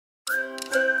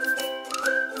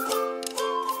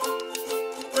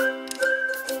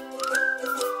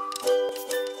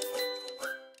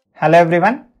Hello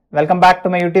everyone, welcome back to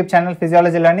my YouTube channel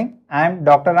Physiology Learning. I am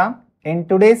Dr. Ram. In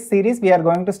today's series, we are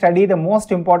going to study the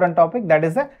most important topic, that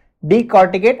is the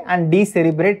decorticate and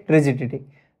decerebrate rigidity.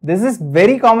 This is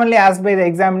very commonly asked by the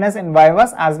examiners in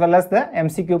Vivas as well as the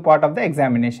MCQ part of the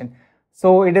examination.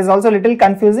 So it is also a little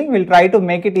confusing. We'll try to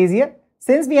make it easier.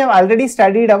 Since we have already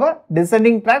studied our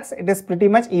descending tracts, it is pretty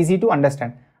much easy to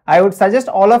understand. I would suggest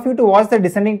all of you to watch the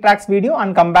descending tracts video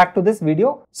and come back to this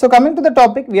video. So coming to the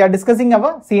topic, we are discussing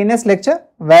our CNS lecture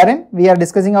wherein we are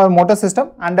discussing our motor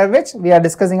system, under which we are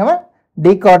discussing our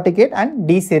decorticate and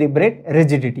decerebrate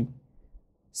rigidity.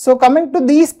 So coming to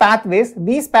these pathways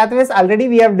already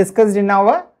we have discussed in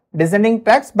our descending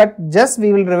tracts, but just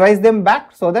we will revise them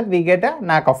back so that we get a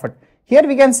knack of it. Here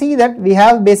we can see that we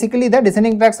have basically the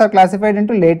descending tracts are classified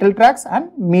into lateral tracts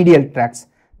and medial tracts.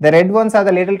 The red ones are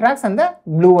the lateral tracts and the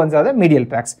blue ones are the medial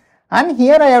tracts. And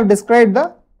here I have described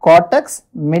the cortex,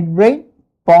 midbrain,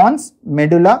 pons,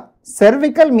 medulla.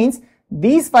 Cervical means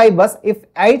these fibers, if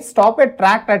I stop a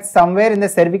tract at somewhere in the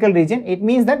cervical region, it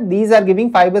means that these are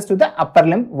giving fibers to the upper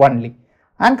limb only.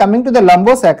 And coming to the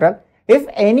lumbosacral, if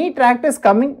any tract is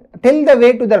coming till the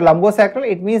way to the lumbosacral,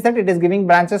 it means that it is giving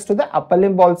branches to the upper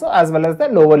limb also as well as the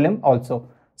lower limb also.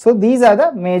 So these are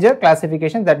the major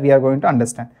classifications that we are going to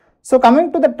understand. So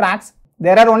coming to the tracts,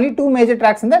 there are only two major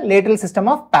tracts in the lateral system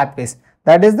of pathways.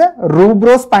 That is the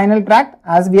rubrospinal tract,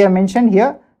 as we have mentioned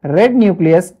here, red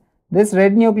nucleus. This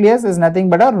red nucleus is nothing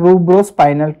but a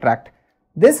rubrospinal tract.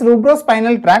 This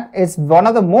rubrospinal tract is one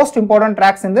of the most important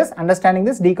tracts in this understanding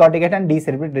this decorticate and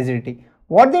decerebrate rigidity.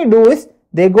 What they do is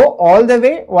they go all the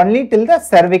way only till the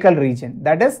cervical region.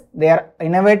 That is, they are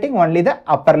innervating only the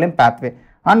upper limb pathway.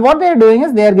 And what they are doing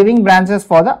is they are giving branches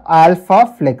for the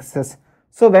alpha flexus.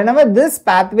 So whenever this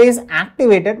pathway is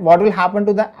activated, what will happen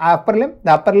to the upper limb?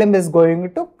 The upper limb is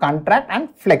going to contract and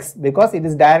flex because it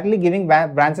is directly giving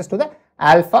branches to the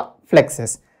alpha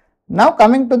flexus. Now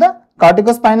coming to the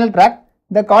corticospinal tract,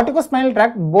 the corticospinal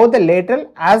tract, both the lateral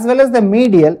as well as the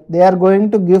medial, they are going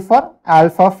to give for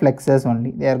alpha flexus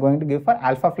only. They are going to give for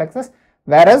alpha flexus,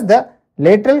 whereas the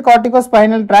lateral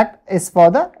corticospinal tract is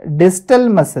for the distal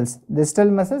muscles.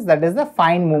 Distal muscles, that is the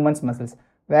fine movements muscles.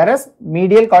 Whereas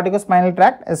medial corticospinal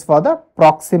tract is for the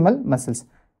proximal muscles.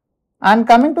 And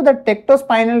coming to the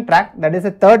tectospinal tract, that is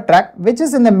the third tract, which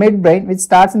is in the midbrain, which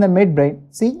starts in the midbrain.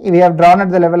 See, we have drawn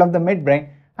at the level of the midbrain,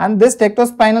 and this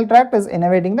tectospinal tract is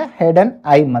innervating the head and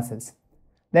eye muscles.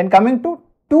 Then coming to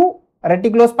two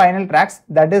reticulospinal tracts,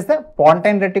 that is the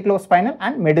pontine reticulospinal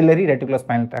and medullary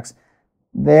reticulospinal tracts.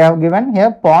 They have given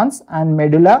here pons and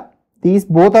medulla. These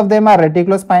both of them are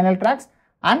reticulospinal tracts,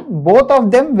 and both of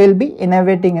them will be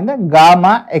innervating in the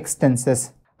gamma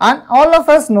extensors. And all of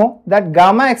us know that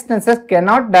gamma extensors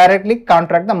cannot directly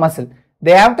contract the muscle.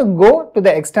 They have to go to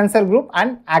the extensor group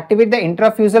and activate the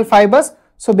intrafusal fibers.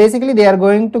 So basically they are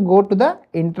going to go to the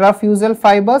intrafusal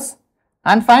fibers,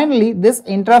 and finally this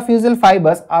intrafusal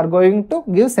fibers are going to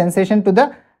give sensation to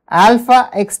the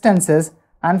alpha extensors,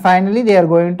 and finally they are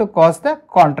going to cause the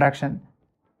contraction.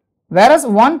 Whereas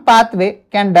one pathway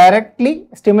can directly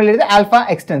stimulate the alpha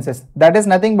extensors, that is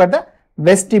nothing but the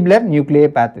vestibular nuclei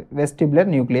pathway. Vestibular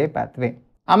nuclei pathway.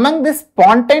 Among this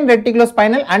pontine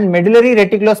reticulospinal and medullary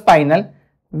reticulospinal,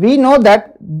 we know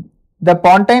that the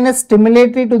pontine is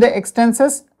stimulatory to the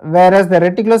extensors, whereas the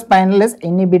reticulospinal is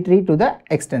inhibitory to the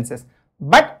extensors.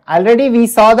 But already we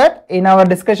saw that in our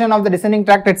discussion of the descending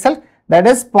tract itself, that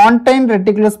is pontine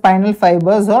reticulospinal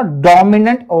fibers are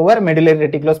dominant over medullary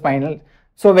reticulospinal.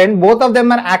 So when both of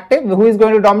them are active, who is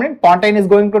going to dominate? Pontine is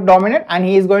going to dominate, and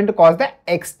he is going to cause the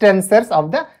extensors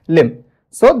of the limb.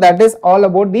 So that is all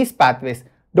about these pathways.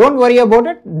 Don't worry about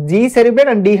it. Decerebrate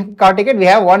and decorticate, we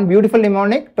have one beautiful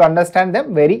mnemonic to understand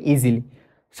them very easily.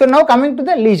 So now coming to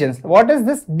the lesions. What is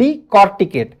this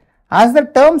decorticate? As the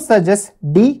term suggests,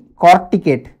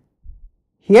 decorticate.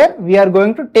 Here we are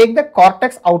going to take the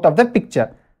cortex out of the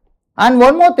picture. And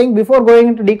one more thing before going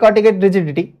into decorticate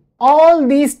rigidity, all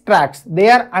these tracts, they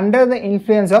are under the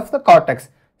influence of the cortex.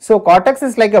 So cortex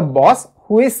is like a boss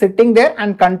who is sitting there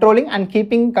and controlling and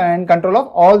keeping in control of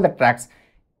all the tracts.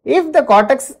 If the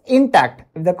cortex is intact,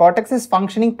 if the cortex is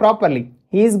functioning properly,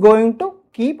 he is going to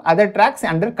keep other tracts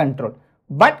under control.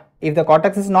 But if the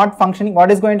cortex is not functioning, what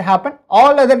is going to happen?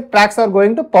 All other tracts are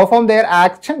going to perform their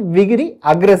action very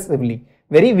aggressively,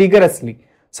 very vigorously.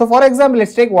 So for example,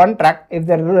 let's take one tract. If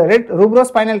the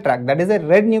rubrospinal tract, that is a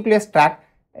red nucleus tract,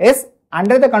 is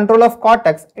under the control of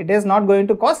cortex, it is not going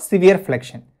to cause severe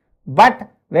flexion.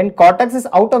 But when cortex is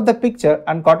out of the picture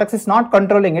and cortex is not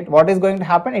controlling it, what is going to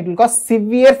happen? It will cause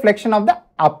severe flexion of the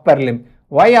upper limb.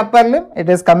 Why upper limb? It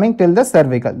is coming till the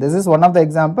cervical. This is one of the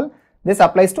example. This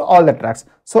applies to all the tracts.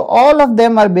 So all of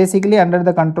them are basically under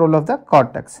the control of the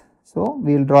cortex. So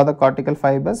we will draw the cortical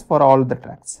fibers for all the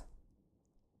tracts.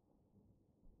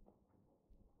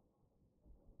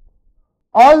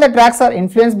 All the tracts are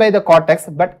influenced by the cortex,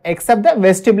 but except the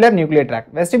vestibular nuclear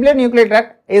tract. Vestibular nuclear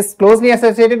tract is closely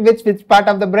associated with which part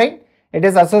of the brain? It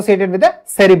is associated with the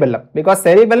cerebellum, because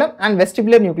cerebellum and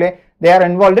vestibular nuclei, they are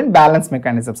involved in balance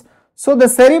mechanisms. So the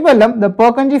cerebellum, the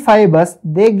Purkinje fibers,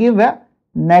 they give a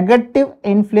negative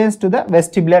influence to the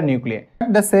vestibular nuclei.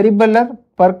 The cerebellar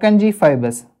Purkinje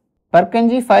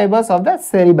fibers of the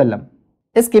cerebellum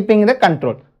is keeping the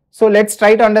control. So let's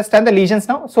try to understand the lesions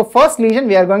now. So first lesion,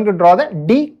 we are going to draw the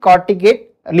decorticate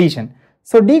lesion.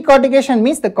 So decortication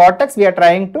means the cortex, we are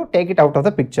trying to take it out of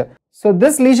the picture. So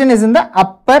this lesion is in the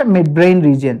upper midbrain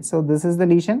region. So this is the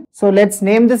lesion. So let's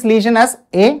name this lesion as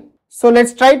A. So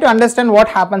let's try to understand what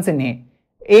happens in A.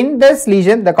 In this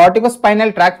lesion, the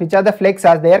corticospinal tract, which are the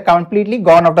flexors, they are completely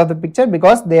gone out of the picture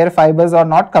because their fibers are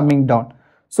not coming down.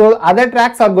 So other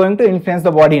tracts are going to influence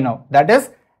the body now. That is,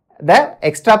 the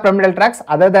extrapyramidal tracts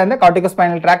other than the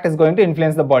corticospinal tract is going to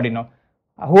influence the body now.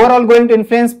 Who are all going to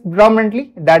influence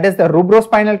predominantly? That is the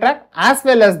rubrospinal tract as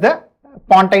well as the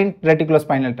pontine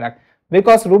reticulospinal tract.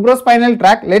 Because rubrospinal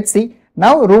tract, let's see,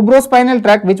 now rubrospinal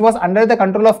tract, which was under the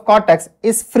control of cortex,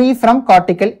 is free from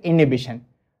cortical inhibition.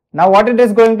 Now what it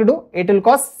is going to do? It will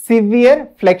cause severe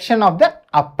flexion of the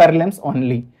upper limbs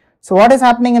only. So what is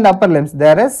happening in the upper limbs?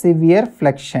 There is severe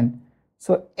flexion.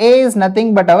 So A is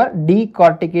nothing but our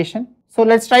decortication. So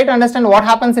let's try to understand what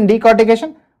happens in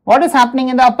decortication. What is happening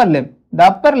in the upper limb? The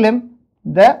upper limb,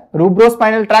 the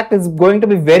rubrospinal tract is going to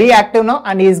be very active now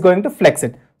and he is going to flex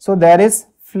it. So there is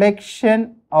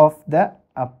flexion of the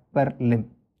upper limb.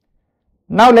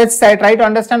 Now let's try to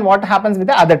understand what happens with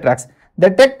the other tracts. The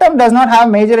tectum does not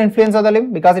have major influence on the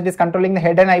limb because it is controlling the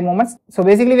head and eye movements. So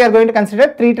basically we are going to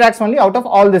consider 3 tracts only out of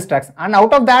all these tracts, and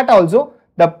out of that also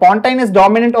the pontine is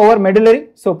dominant over medullary.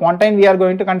 So pontine we are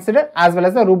going to consider, as well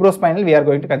as the rubrospinal we are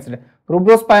going to consider.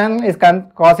 Rubrospinal is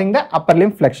causing the upper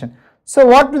limb flexion. So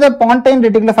what the pontine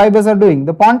reticular fibers are doing?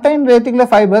 The pontine reticular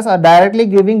fibers are directly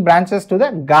giving branches to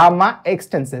the gamma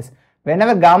extensors.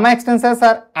 Whenever gamma extensors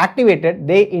are activated,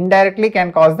 they indirectly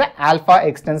can cause the alpha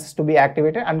extensors to be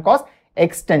activated and cause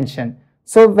extension.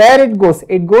 So where it goes?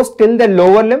 It goes till the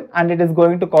lower limb and it is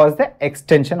going to cause the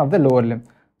extension of the lower limb.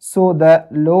 So the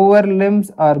lower limbs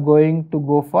are going to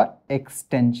go for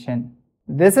extension.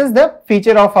 This is the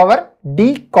feature of our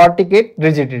decorticate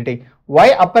rigidity.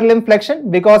 Why upper limb flexion?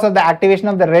 Because of the activation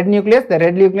of the red nucleus. The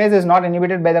red nucleus is not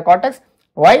inhibited by the cortex.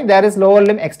 Why there is lower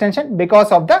limb extension?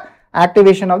 Because of the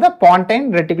activation of the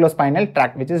pontine reticulospinal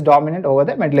tract, which is dominant over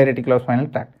the medullary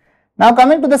reticulospinal tract. Now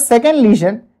coming to the second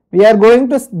lesion, we are going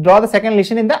to draw the second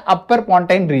lesion in the upper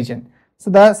pontine region. So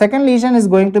the second lesion is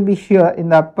going to be here in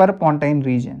the upper pontine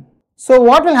region. So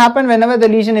what will happen whenever the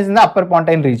lesion is in the upper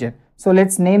pontine region? So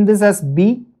let's name this as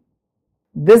B.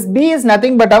 This B is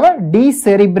nothing but our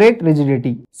decerebrate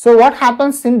rigidity. So what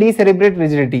happens in decerebrate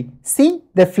rigidity? See,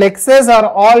 the flexors are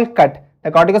all cut.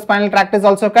 The corticospinal tract is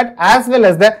also cut, as well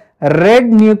as the red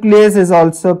nucleus is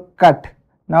also cut.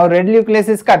 Now red nucleus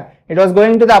is cut. It was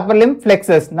going to the upper limb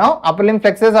flexors. Now upper limb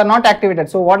flexors are not activated.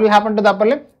 So what will happen to the upper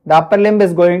limb? The upper limb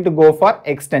is going to go for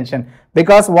extension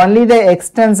because only the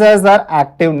extensors are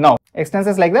active now.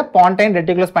 Extensors like the pontine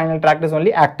reticulospinal tract is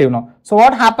only active now. So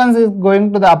what happens is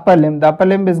going to the upper limb. The upper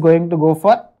limb is going to go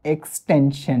for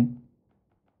extension.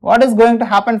 What is going to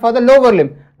happen for the lower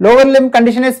limb? Lower limb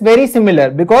condition is very similar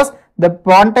because the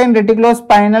pontine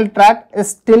reticulospinal tract is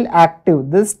still active.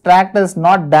 This tract is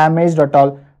not damaged at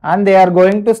all and they are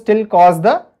going to still cause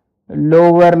the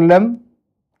lower limb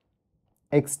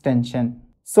extension.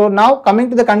 So now coming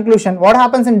to the conclusion, what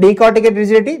happens in decorticate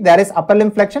rigidity? There is upper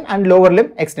limb flexion and lower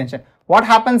limb extension. What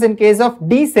happens in case of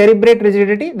decerebrate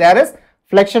rigidity? There is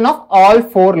flexion of all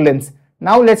 4 limbs.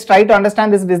 Now let's try to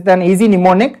understand this with an easy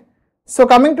mnemonic. So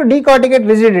coming to decorticate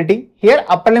rigidity, here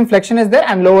upper limb flexion is there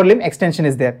and lower limb extension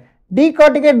is there.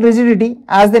 Decorticate rigidity,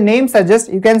 as the name suggests,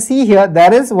 you can see here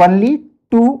there is only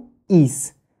 2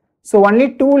 E's. So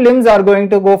only 2 limbs are going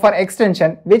to go for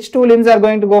extension. Which 2 limbs are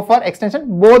going to go for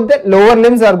extension? Both the lower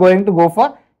limbs are going to go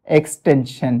for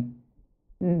extension.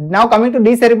 Now coming to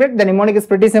decerebrate, the mnemonic is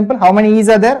pretty simple. How many E's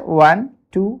are there? 1,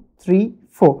 2, 3,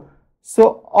 4.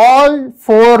 So all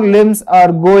 4 limbs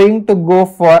are going to go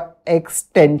for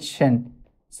extension.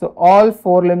 So all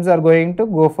 4 limbs are going to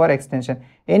go for extension.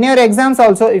 In your exams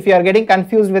also, if you are getting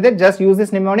confused with it, just use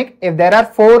this mnemonic. If there are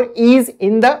 4 E's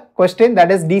in the question,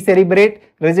 that is decerebrate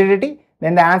rigidity,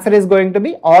 then the answer is going to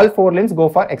be all 4 limbs go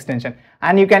for extension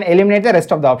and you can eliminate the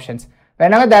rest of the options.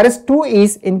 Whenever there is 2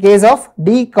 E's in case of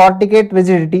decorticate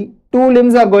rigidity, two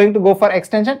limbs are going to go for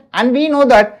extension, and we know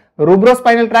that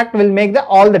rubrospinal tract will make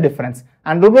all the difference,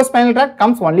 and rubrospinal tract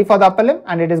comes only for the upper limb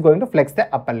and it is going to flex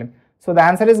the upper limb. So the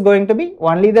answer is going to be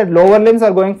only the lower limbs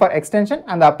are going for extension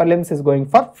and the upper limbs is going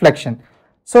for flexion.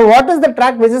 So what is the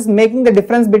tract which is making the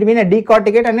difference between a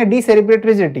decorticate and a decerebrate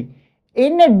rigidity?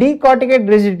 In a decorticate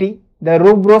rigidity, the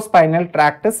rubrospinal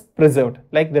tract is preserved,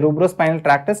 like the rubrospinal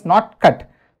tract is not cut.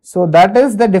 So that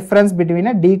is the difference between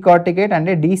a decorticate and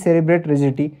a decerebrate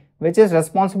rigidity, which is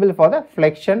responsible for the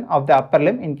flexion of the upper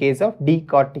limb in case of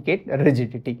decorticate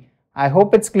rigidity. I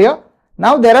hope it's clear.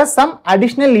 Now there are some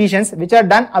additional lesions which are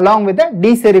done along with the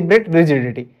decerebrate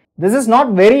rigidity. This is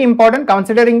not very important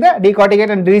considering the decorticate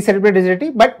and decerebrate rigidity,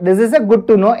 but this is a good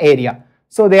to know area.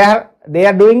 So they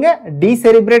are doing a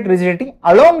decerebrate rigidity.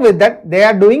 Along with that, they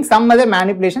are doing some other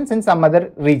manipulations in some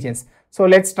other regions. So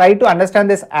let's try to understand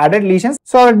this added lesions.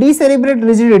 So our decerebrate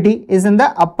rigidity is in the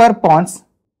upper pons.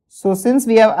 So since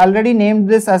we have already named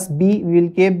this as B, we will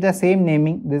keep the same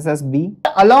naming this as B.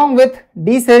 Along with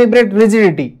decerebrate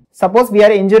rigidity, suppose we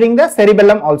are injuring the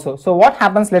cerebellum also. So what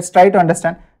happens? Let's try to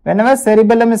understand. Whenever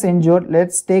cerebellum is injured,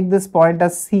 let's take this point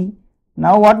as C.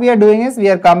 Now what we are doing is we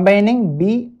are combining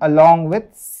B along with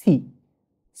C.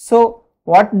 So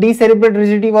what decerebrate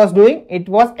rigidity was doing? It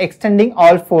was extending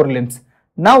all four limbs.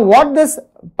 Now what this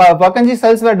Purkinje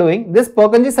cells were doing, this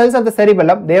Purkinje cells of the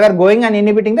cerebellum, they were going and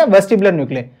inhibiting the vestibular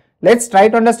nuclei. Let's try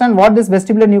to understand what this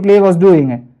vestibular nuclei was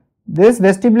doing. This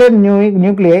vestibular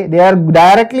nuclei, they are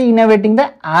directly innervating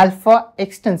the alpha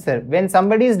extensor. When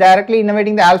somebody is directly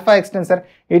innervating the alpha extensor,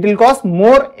 it will cause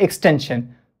more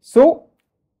extension. So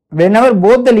whenever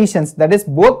both the lesions, that is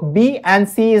both B and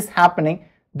C is happening,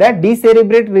 the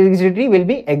decerebrate rigidity will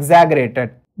be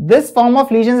exaggerated. This form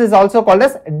of lesions is also called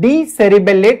as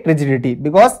decerebellate rigidity,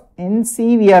 because in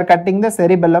C we are cutting the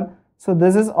cerebellum. So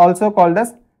this is also called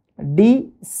as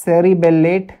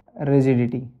decerebellate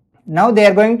rigidity. Now they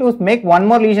are going to make one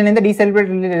more lesion in the decerebrate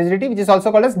rigidity, which is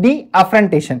also called as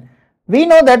deafferentation. We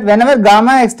know that whenever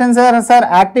gamma extensors are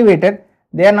activated,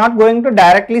 they are not going to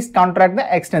directly contract the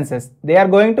extensors. They are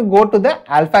going to go to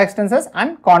the alpha extensors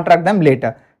and contract them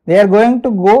later. They are going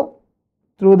to go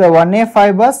through the 1A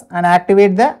fibers and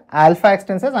activate the alpha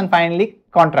extensors and finally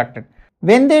contract it.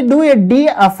 When they do a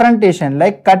deafferentation,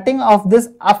 like cutting of this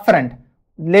afferent,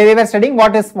 they were studying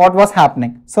what was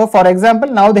happening. So for example,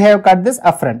 now they have cut this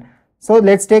afferent. So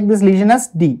let's take this lesion as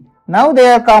D. Now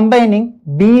they are combining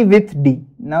B with D.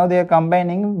 Now they are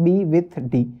combining B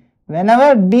with D.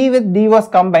 Whenever B with D was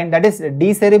combined, that is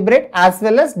decerebrate as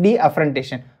well as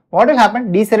deafferentation. What will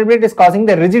happen? Decerebrate is causing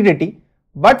the rigidity,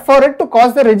 but for it to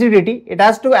cause the rigidity, it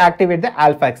has to activate the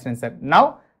alpha extensor.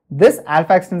 Now this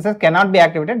alpha extensor cannot be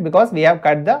activated because we have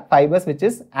cut the fibers which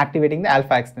is activating the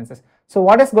alpha extensors. So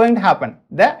what is going to happen?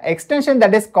 The extension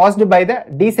that is caused by the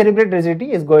decerebrate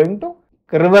rigidity is going to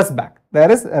reverse back. There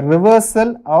is a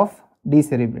reversal of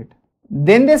decerebrate.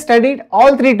 Then they studied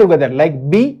all three together, like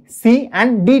B, C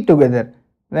and D together.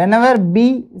 Whenever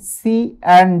B, C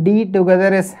and D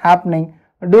together is happening,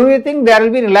 do you think there will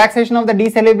be relaxation of the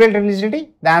decerebrate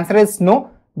rigidity? The answer is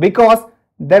no, because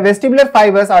the vestibular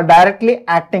fibers are directly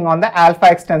acting on the alpha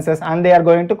extensors and they are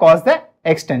going to cause the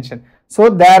extension. So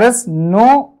there is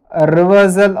no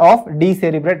reversal of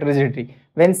decerebrate rigidity.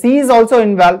 When C is also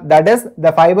involved, that is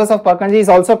the fibers of Purkinje is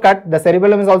also cut, the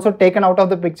cerebellum is also taken out of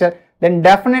the picture, then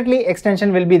definitely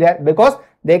extension will be there because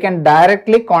they can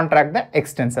directly contract the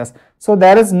extensors. So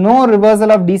there is no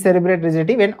reversal of decerebrate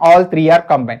rigidity when all three are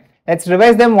combined. Let's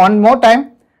revise them one more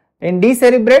time. In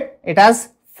decerebrate, it has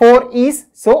 4 E's,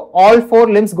 so all 4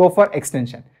 limbs go for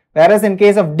extension. Whereas in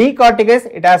case of decorticate,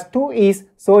 it has 2 E's,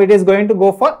 so it is going to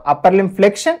go for upper limb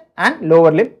flexion and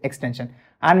lower limb extension.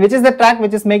 And which is the tract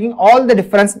which is making all the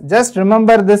difference? Just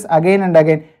remember this again and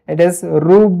again. It is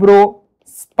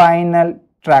rubrospinal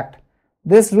tract.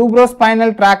 This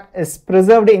rubrospinal tract is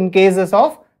preserved in cases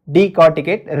of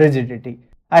decorticate rigidity.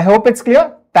 I hope it's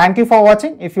clear. Thank you for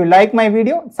watching. If you like my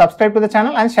video, subscribe to the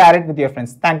channel and share it with your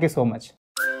friends. Thank you so much.